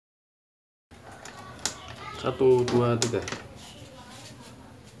1, 2, 3.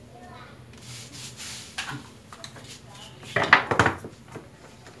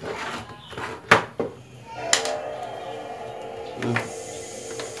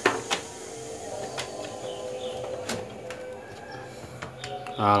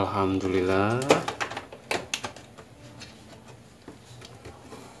 Alhamdulillah.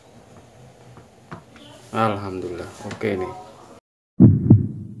 Alhamdulillah. Oke nih.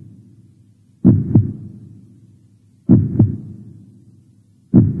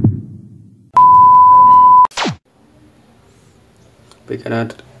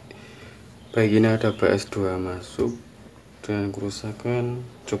 Bagian ada PS2 masuk dengan kerusakan.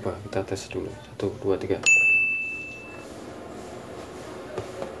 Coba kita tes dulu. 1, 2, 3.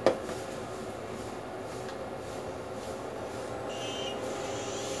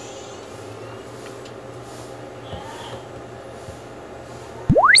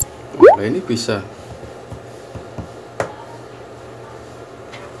 Nah, ini bisa.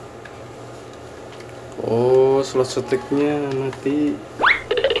 Oh, slot stiknya mati.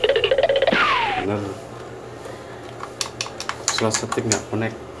 Bener. Slot stik nggak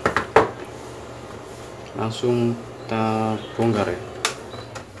konek. Langsung kita bongkar ya.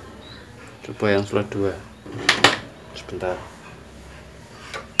 Coba yang slot 2. Sebentar.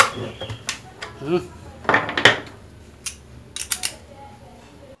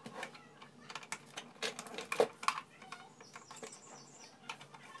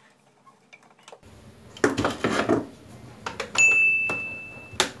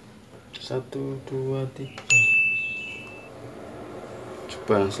 Satu, 2, 3.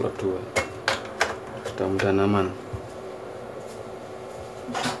 Coba yang slot 2. Mudah-mudahan aman.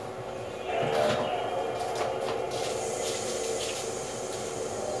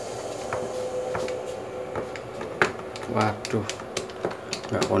 Waduh,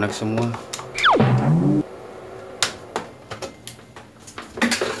 nggak konek semua.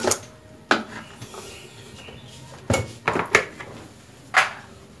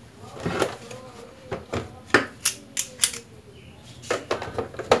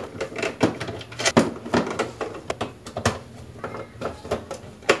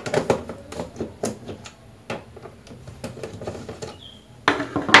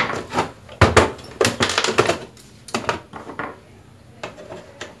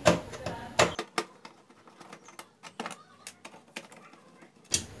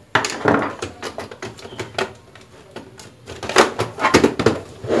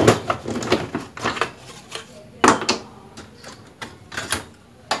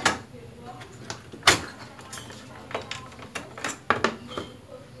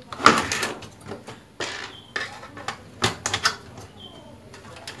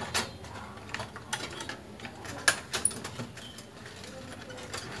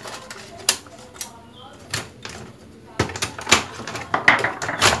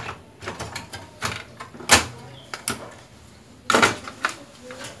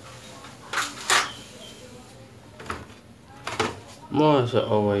 Masa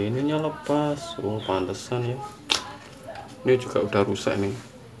awal ininya lepas. Oh, pantesan ya. Ini juga udah rusak nih.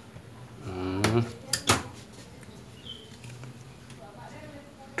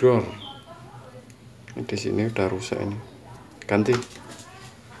 Door. Di sini udah rusak ini. Ganti.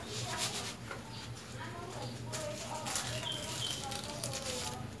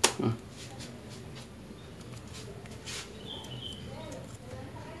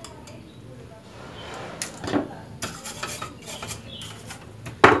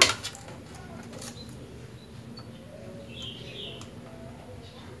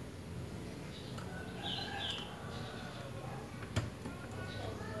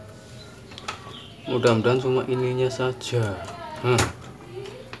 Mudah-mudahan cuma ininya saja.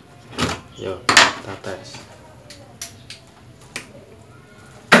 Yuk kita tes.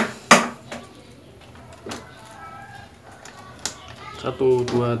 Satu,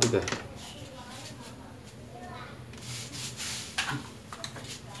 2, 3.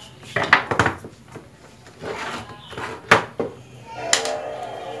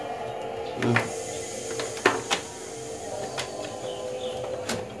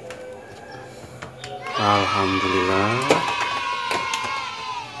 Alhamdulillah.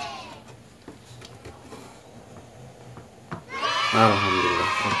 Alhamdulillah.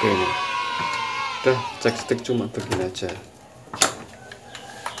 Oke nih. Udah cek stik cuma begini aja.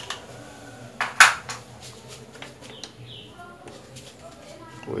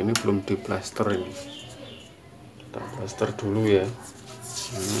 Oh, ini belum diplaster ini. Kita plaster dulu ya.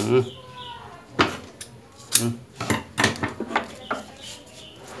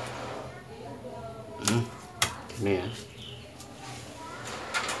 Ini ya.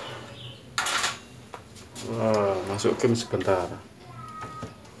 Wah, masuk game sebentar.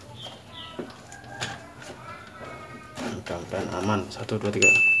 Mudah-mudahan aman. 1, 2,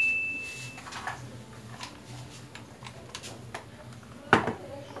 3.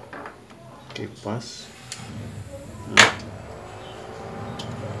 Kipas.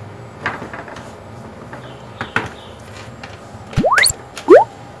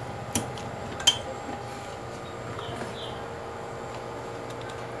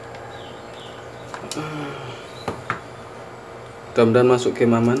 Mudah-mudahan masuk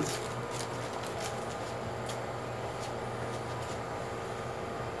game aman.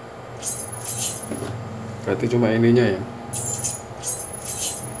 Berarti cuma ininya ya.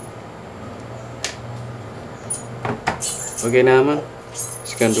 Oke, ini aman.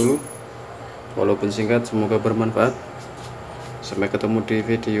 Sekian dulu. Walaupun singkat, semoga bermanfaat. Sampai ketemu di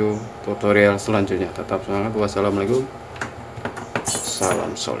video tutorial selanjutnya. Tetap semangat. Wassalamualaikum.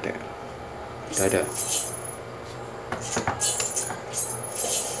 Salam solder. Dadah.